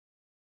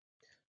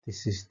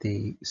This is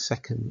the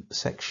second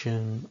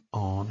section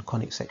on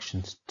Conic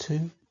sections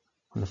 2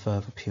 on the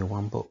further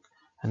FP1 book,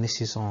 and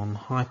this is on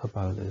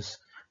hyperbolas.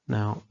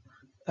 Now,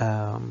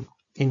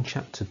 in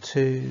chapter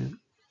 2,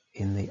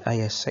 in the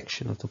AS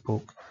section of the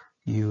book,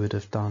 you would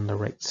have done the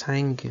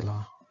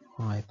rectangular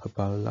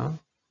hyperbola,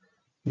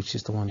 which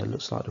is the one that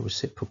looks like the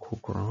reciprocal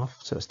graph.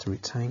 So it's the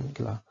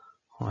rectangular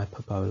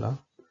hyperbola,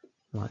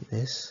 like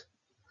this.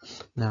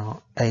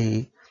 Now,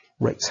 a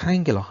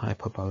rectangular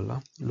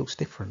hyperbola looks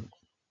different.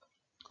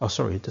 Oh,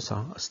 sorry, just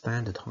a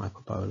standard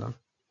hyperbola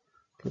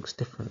looks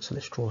different. So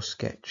let's draw a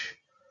sketch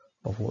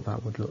of what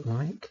that would look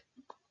like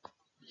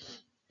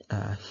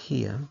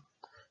here.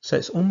 So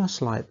it's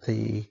almost like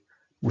the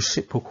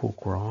reciprocal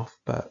graph,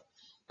 but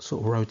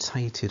sort of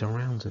rotated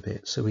around a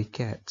bit. So we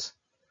get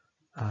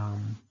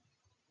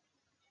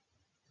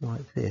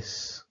like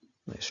this.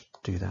 Let's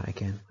do that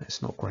again.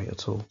 That's not great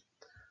at all.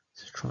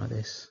 Let's try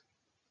this.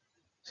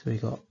 So we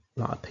got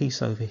like a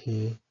piece over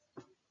here.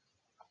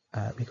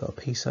 We got a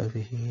piece over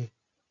here.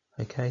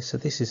 Okay, so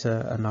this is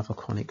another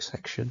conic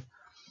section.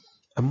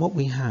 And what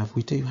we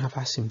do have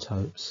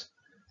asymptotes.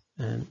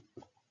 And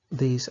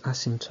these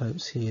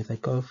asymptotes here, they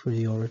go through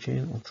the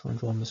origin. I'll try and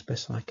draw them as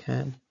best I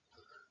can.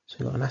 So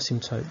we've got an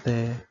asymptote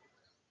there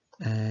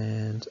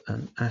and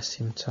an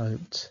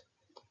asymptote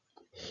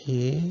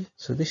here.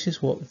 So this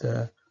is what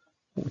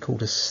we call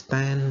the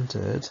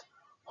standard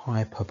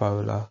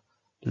hyperbola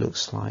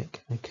looks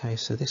like. Okay,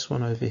 so this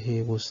one over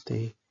here was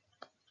the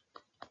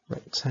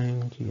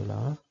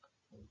rectangular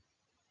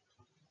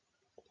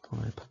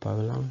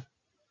hyperbola,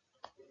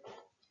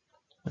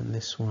 and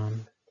this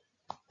one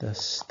the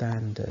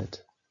standard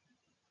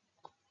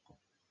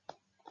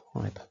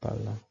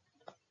hyperbola.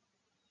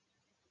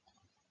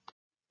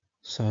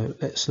 So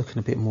let's look in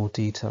a bit more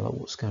detail at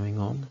what's going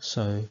on.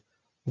 So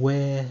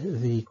where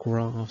the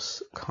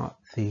graphs cut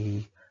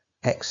the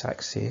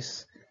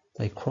x-axis,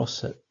 they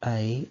cross at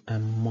A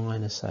and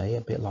minus A,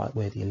 a bit like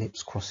where the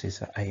ellipse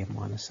crosses at A and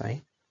minus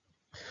A.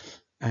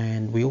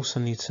 And we also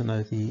need to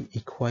know the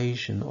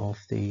equation of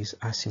these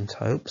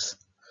asymptotes.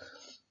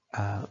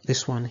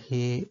 This one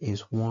here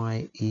is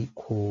y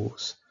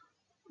equals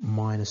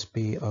minus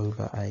b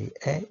over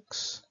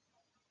ax,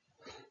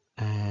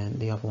 and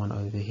the other one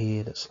over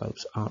here that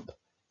slopes up,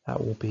 that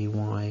will be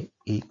y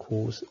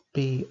equals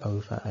b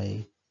over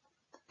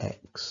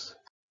ax.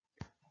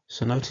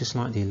 So notice,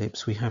 like the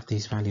ellipse, we have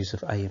these values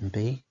of a and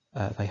b.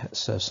 They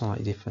serve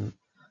slightly different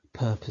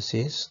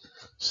purposes.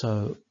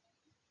 So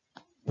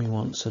we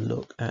want to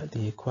look at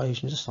the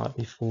equation just like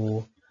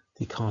before,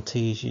 the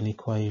Cartesian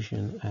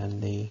equation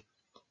and the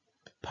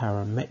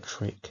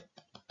parametric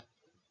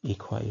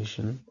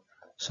equation.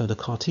 So the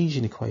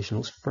Cartesian equation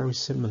looks very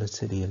similar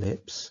to the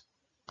ellipse.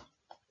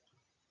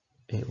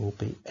 It will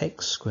be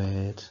x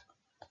squared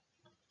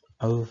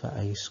over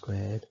a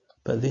squared,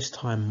 but this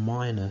time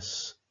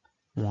minus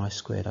y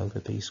squared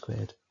over b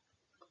squared.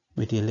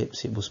 With the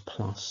ellipse it was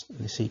plus, and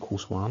this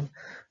equals 1.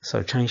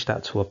 So change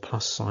that to a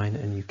plus sign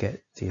and you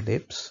get the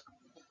ellipse.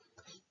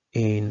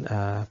 In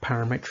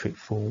parametric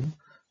form,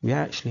 we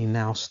actually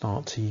now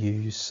start to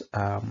use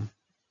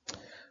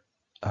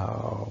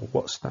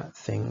what's that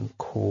thing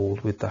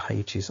called with the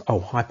h's? Oh,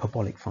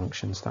 hyperbolic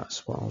functions.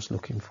 That's what I was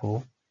looking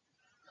for.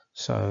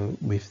 So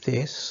with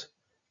this,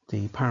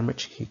 the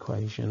parametric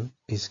equation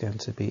is going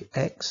to be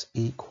x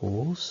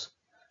equals,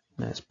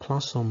 that's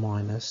plus or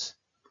minus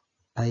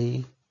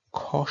a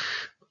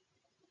cosh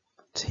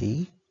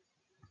t,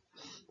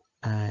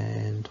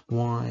 and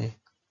y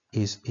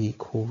is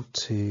equal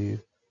to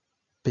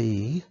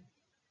b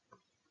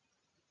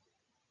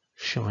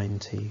sine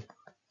t.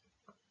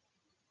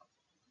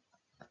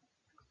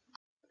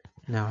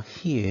 Now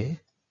here,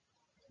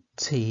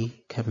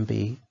 t can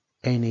be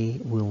any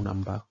real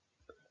number.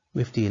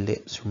 With the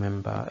ellipse,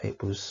 remember,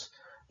 it was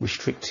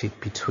restricted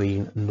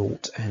between 0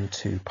 and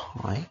 2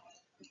 pi.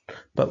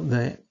 But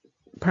the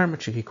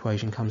parametric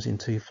equation comes in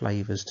two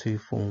flavors, two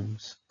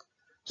forms.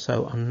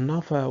 So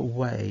another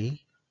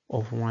way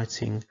of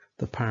writing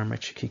the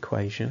parametric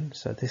equation,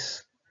 so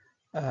this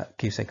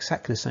gives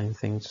exactly the same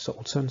thing, just an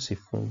alternative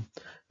form,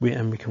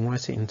 and we can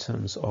write it in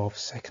terms of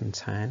secant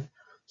tan.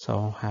 So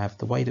I'll have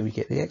the way that we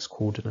get the x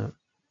coordinate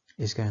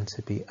is going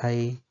to be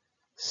a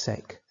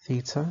sec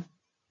theta,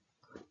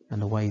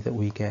 and the way that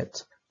we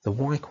get the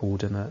y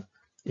coordinate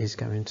is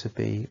going to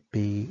be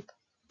b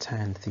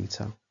tan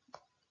theta.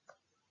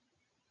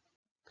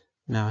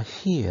 Now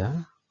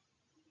here,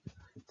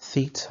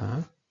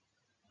 theta,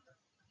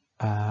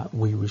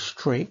 we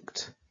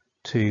restrict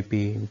to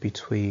being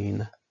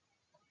between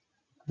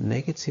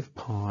negative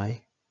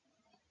pi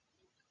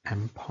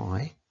and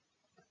pi,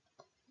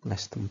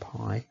 less than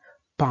pi,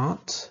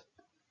 but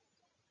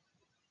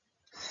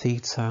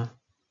theta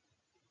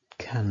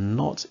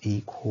cannot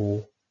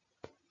equal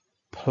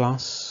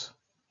plus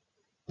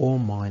or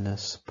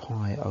minus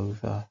pi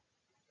over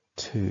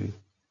 2.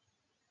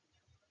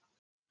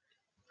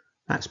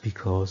 That's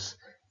because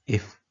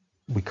if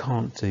we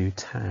can't do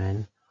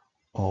tan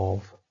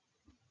of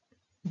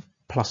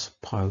plus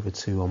pi over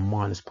 2 or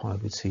minus pi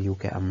over 2, you'll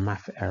get a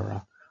math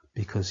error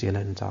because you'll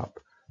end up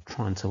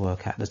trying to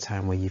work out the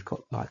tan where you've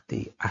got like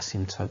the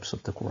asymptotes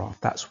of the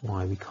graph. That's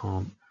why we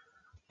can't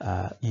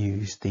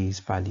use these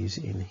values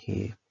in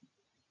here.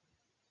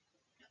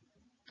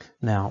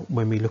 Now,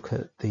 when we look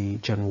at the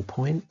general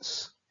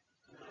points,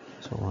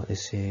 so I'll write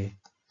this here.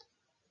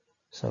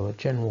 So a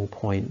general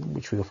point,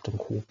 which we often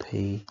call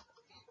P,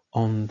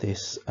 on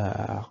this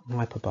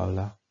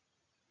hyperbola,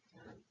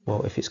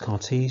 well, if it's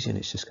Cartesian,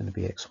 it's just going to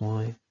be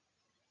xy.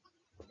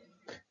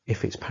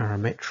 If it's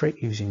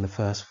parametric, using the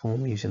first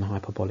form, using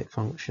hyperbolic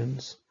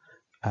functions,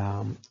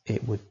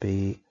 it would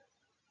be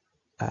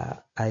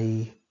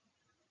a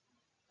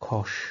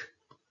cosh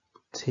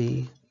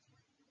t,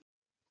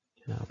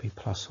 and that'll be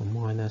plus or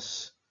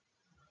minus,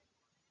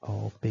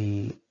 or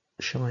b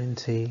sine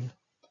t.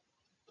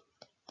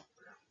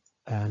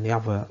 And the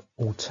other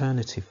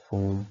alternative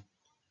form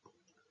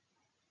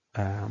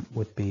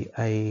would be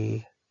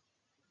a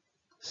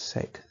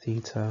sec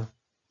theta,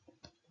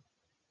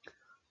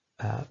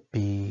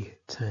 b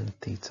tan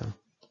theta.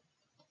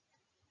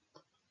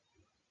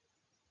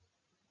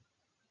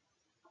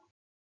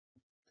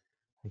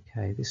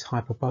 Okay, this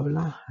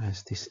hyperbola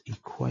has this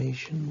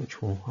equation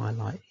which we'll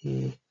highlight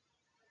here,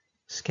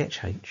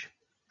 sketch H.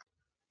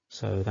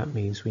 So that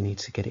means we need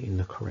to get it in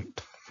the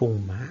correct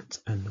format,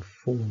 and the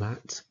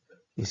format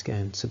is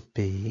going to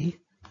be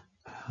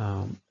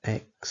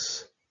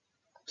x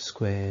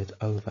squared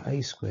over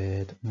a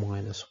squared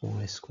minus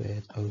y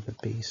squared over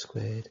b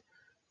squared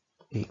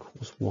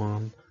equals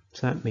 1.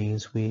 So that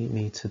means we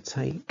need to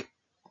take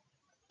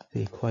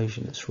the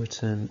equation that's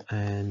written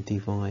and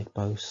divide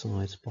both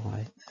sides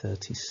by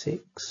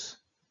 36.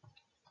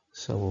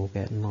 So we'll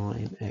get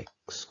 9x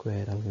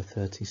squared over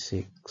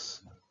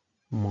 36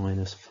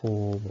 minus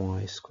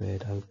 4y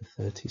squared over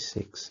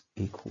 36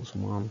 equals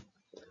 1.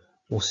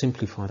 We'll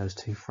simplify those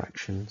two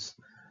fractions.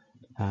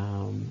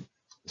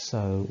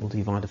 So we'll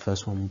divide the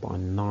first one by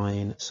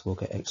 9, so we'll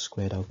get x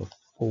squared over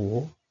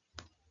 4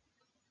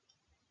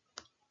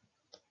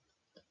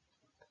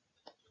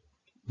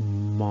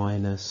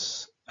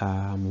 minus,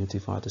 we'll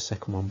divide the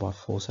second one by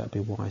 4, so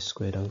that'll be y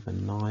squared over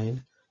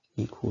 9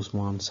 equals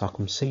 1. So I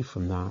can see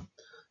from that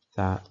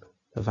that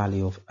the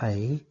value of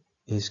a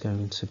is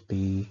going to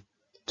be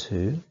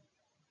 2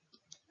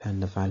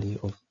 and the value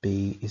of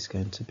b is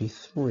going to be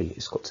 3.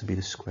 It's got to be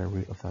the square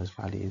root of those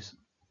values.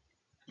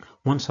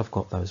 Once I've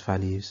got those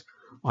values,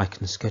 I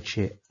can sketch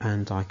it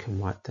and I can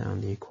write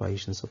down the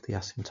equations of the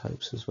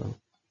asymptotes as well.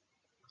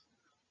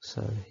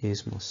 So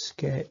here's my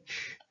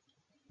sketch,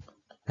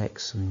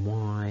 x and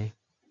y.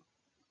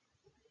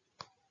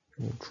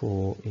 We'll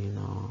draw in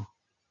our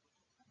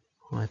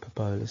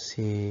hyperbolas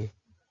here.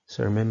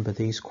 So remember,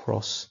 these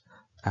cross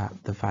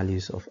at the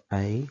values of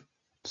a,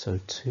 so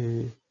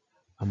 2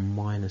 and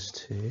minus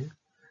 2.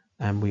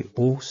 And we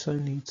also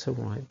need to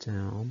write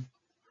down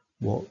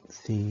what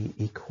the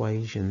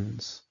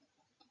equations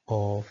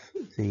of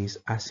these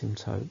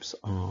asymptotes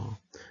are.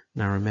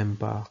 Now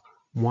remember,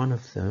 one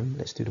of them,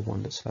 let's do the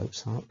one that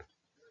slopes up.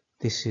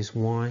 This is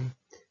y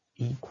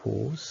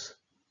equals,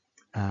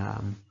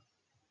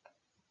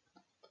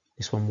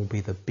 this one will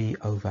be the b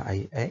over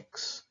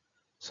ax.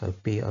 So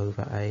b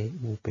over a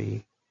will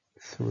be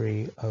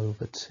 3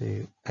 over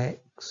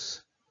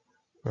 2x.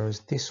 Whereas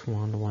this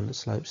one, the one that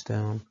slopes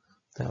down,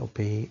 that'll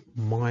be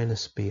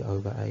minus b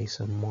over a,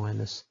 so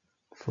minus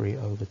 3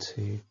 over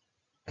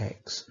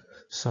 2x.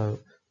 So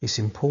it's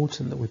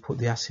important that we put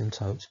the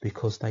asymptotes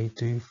because they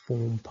do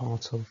form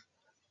part of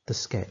the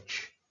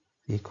sketch,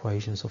 the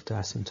equations of the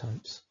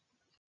asymptotes.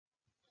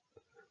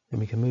 Then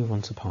we can move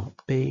on to part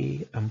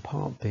B, and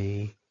part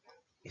B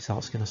is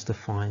asking us to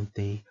find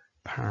the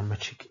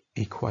parametric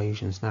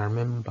equations. Now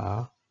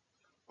remember,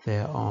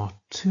 there are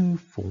two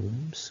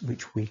forms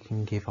which we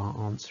can give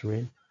our answer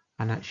in,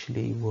 and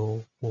actually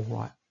we'll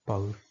write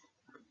both.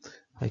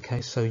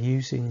 Okay, so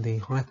using the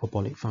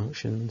hyperbolic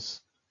functions,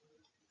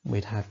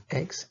 we'd have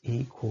x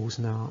equals,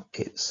 now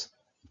it's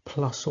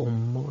plus or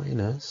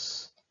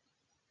minus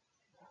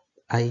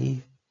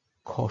a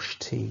cosh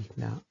t.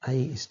 Now a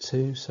is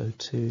 2, so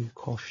 2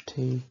 cosh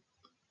t.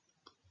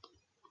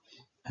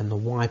 And the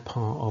y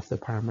part of the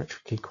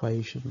parametric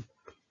equation,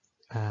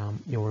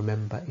 you'll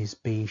remember, is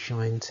b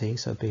sine t.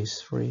 So b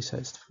is 3, so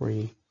it's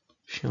 3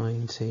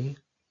 sine t.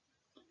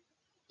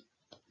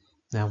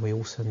 Now we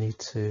also need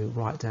to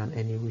write down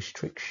any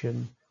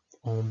restriction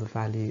on the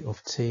value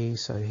of t.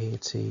 So here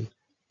t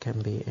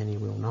can be any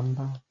real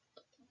number.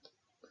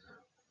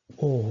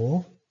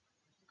 Or,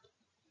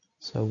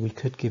 so we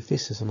could give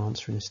this as an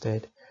answer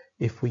instead.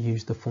 If we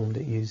use the form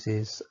that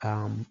uses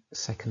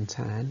second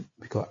tan,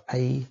 we've got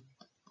a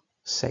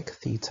sec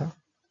theta,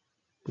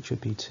 which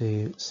would be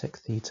 2 sec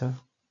theta.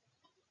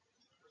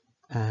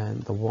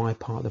 And the y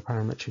part of the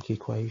parametric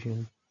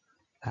equation,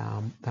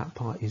 that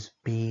part is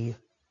b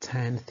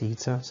tan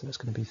theta, so that's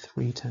going to be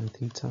 3 tan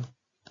theta.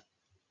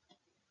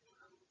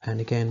 And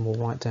again, we'll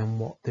write down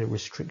what the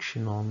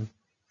restriction on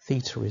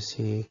theta is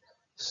here.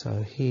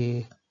 So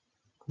here,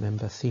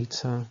 remember,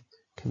 theta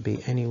can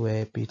be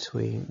anywhere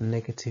between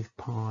negative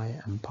pi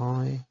and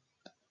pi,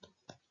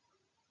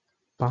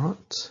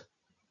 but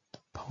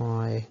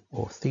pi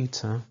or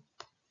theta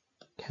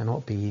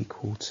cannot be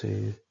equal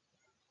to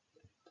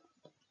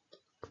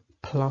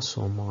plus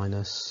or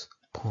minus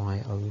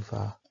pi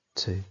over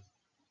 2.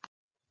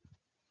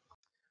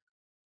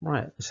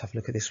 Right, let's have a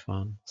look at this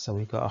one. So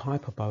we've got a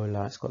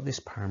hyperbola, it's got this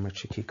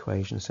parametric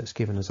equation, so it's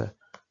given us a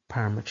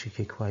parametric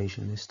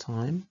equation this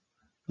time,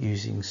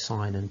 using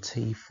sine and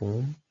t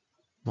form,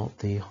 not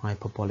the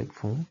hyperbolic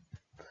form.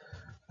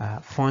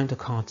 Find a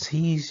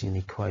Cartesian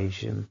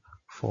equation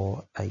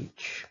for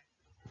h.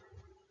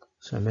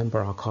 So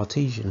remember, our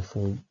Cartesian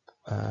form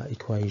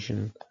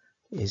equation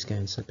is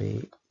going to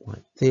be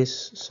like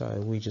this, so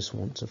we just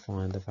want to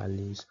find the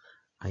values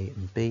a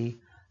and b,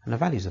 and the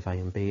values of a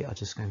and b are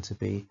just going to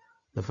be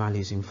the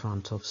values in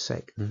front of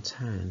sec and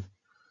tan.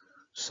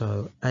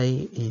 So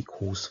a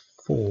equals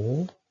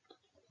 4,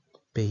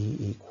 b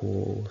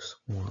equals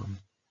 1.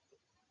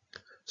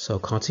 So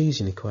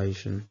Cartesian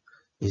equation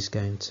is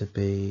going to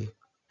be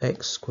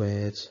x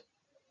squared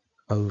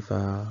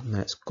over,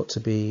 that's got to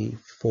be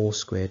 4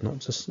 squared, not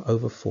just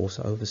over 4,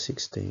 so over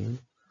 16,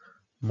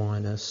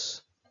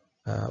 minus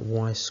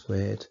y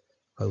squared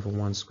over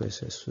 1 squared,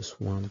 so it's just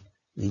 1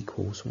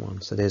 equals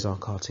 1. So there's our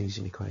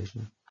Cartesian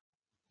equation.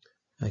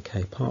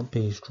 Okay, part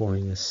B is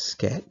drawing a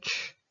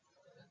sketch.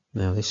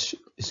 Now this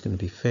is going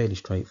to be fairly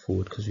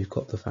straightforward because we've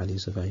got the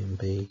values of a and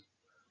b.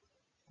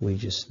 We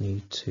just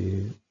need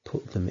to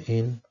put them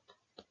in.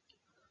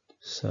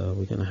 So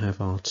we're going to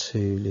have our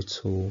two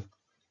little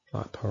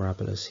like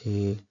parabolas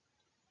here,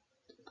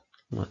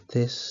 like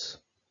this.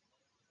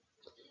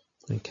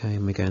 Okay,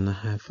 and we're going to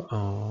have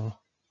our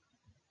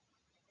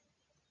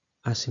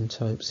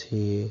asymptotes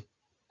here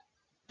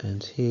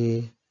and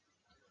here.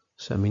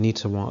 So we need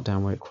to write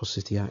down where it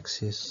crosses the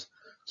axis.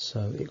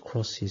 So it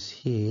crosses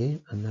here,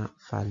 and that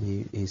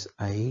value is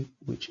a,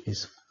 which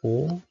is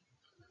 4.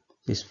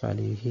 This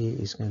value here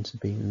is going to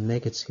be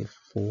negative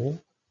 4.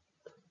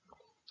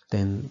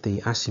 Then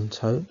the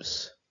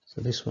asymptotes,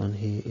 so this one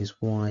here is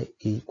y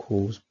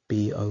equals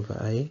b over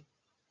a,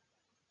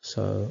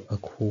 so a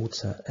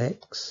quarter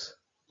x.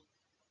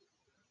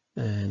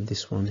 And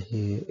this one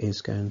here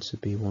is going to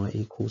be y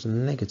equals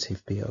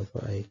negative b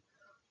over a,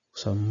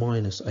 so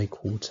minus a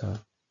quarter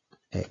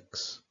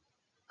x.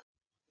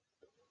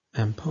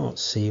 And part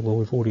C, well,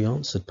 we've already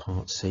answered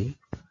part C,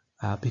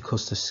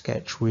 because the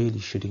sketch really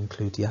should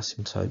include the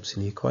asymptotes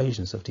in the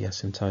equations of the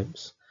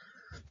asymptotes.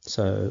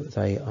 So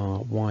they are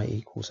y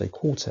equals a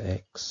quarter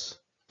x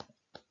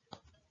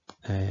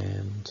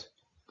and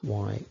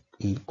y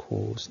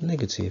equals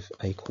negative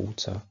a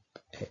quarter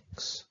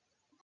x.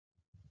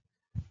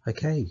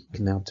 Okay, you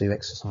can now do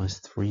exercise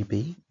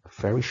 3b,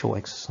 very short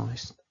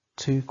exercise,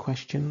 2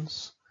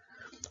 questions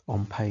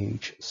on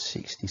page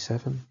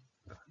 67.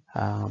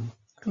 Going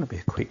to be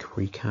a quick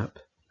recap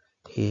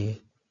here.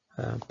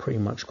 Pretty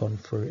much gone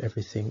through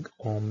everything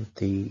on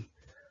the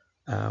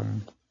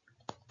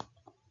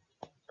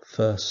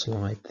first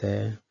slide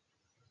there.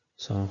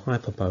 So our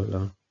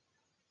hyperbola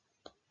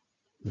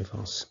with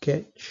our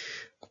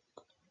sketch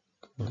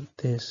like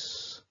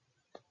this.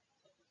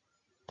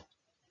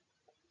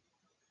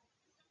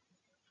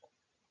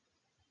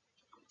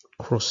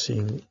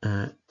 Crossing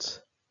at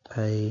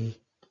a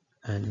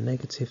and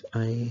negative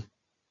a.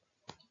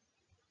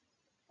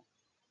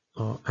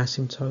 Our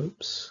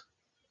asymptotes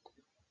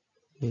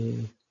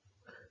here,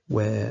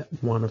 where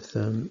one of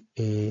them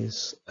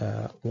is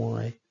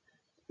y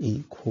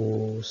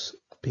equals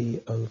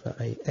b over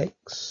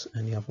ax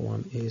and the other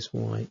one is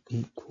y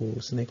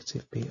equals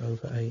negative b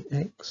over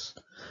ax.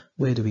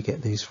 Where do we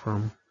get these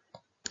from?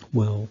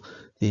 Well,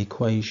 the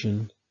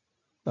equation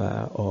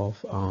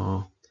of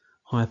our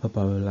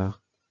hyperbola,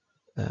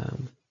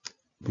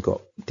 we've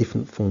got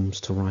different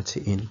forms to write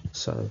it in.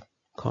 So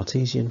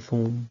Cartesian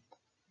form,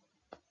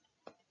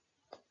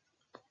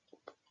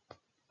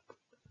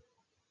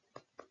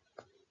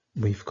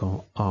 we've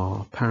got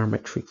our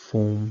parametric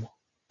form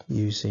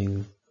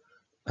using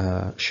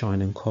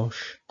Shine and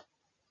Kosh.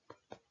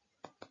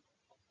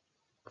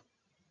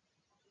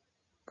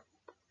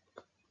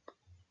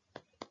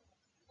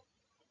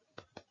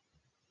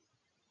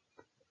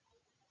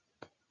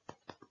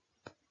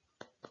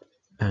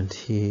 And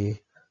here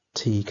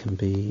t can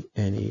be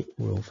any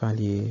real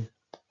value.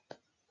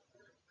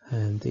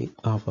 And the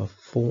other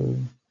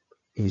form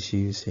is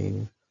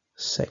using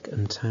sec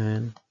and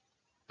tan.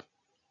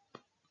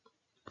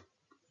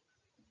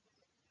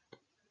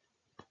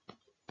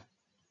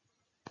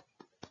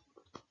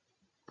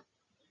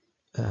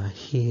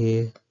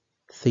 Here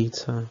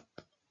theta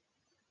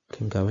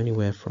can go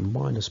anywhere from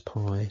minus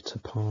pi to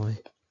pi,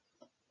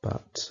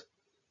 but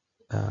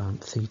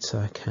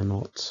theta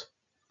cannot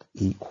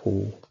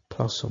equal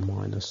plus or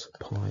minus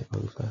pi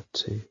over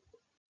 2.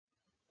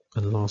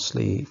 And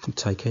lastly, if we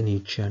take any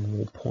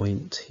general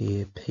point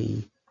here,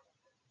 P,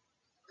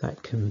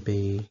 that can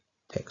be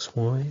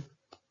xy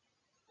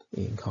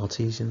in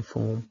Cartesian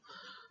form,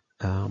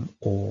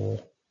 or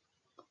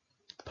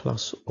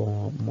plus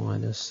or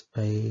minus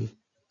a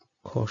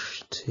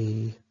cosh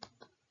t,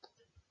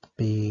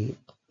 b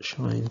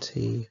shine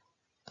t,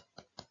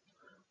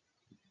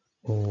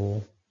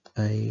 or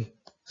a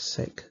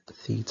sec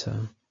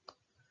theta,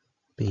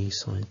 b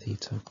sine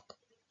theta.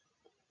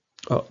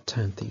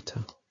 tan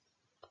theta.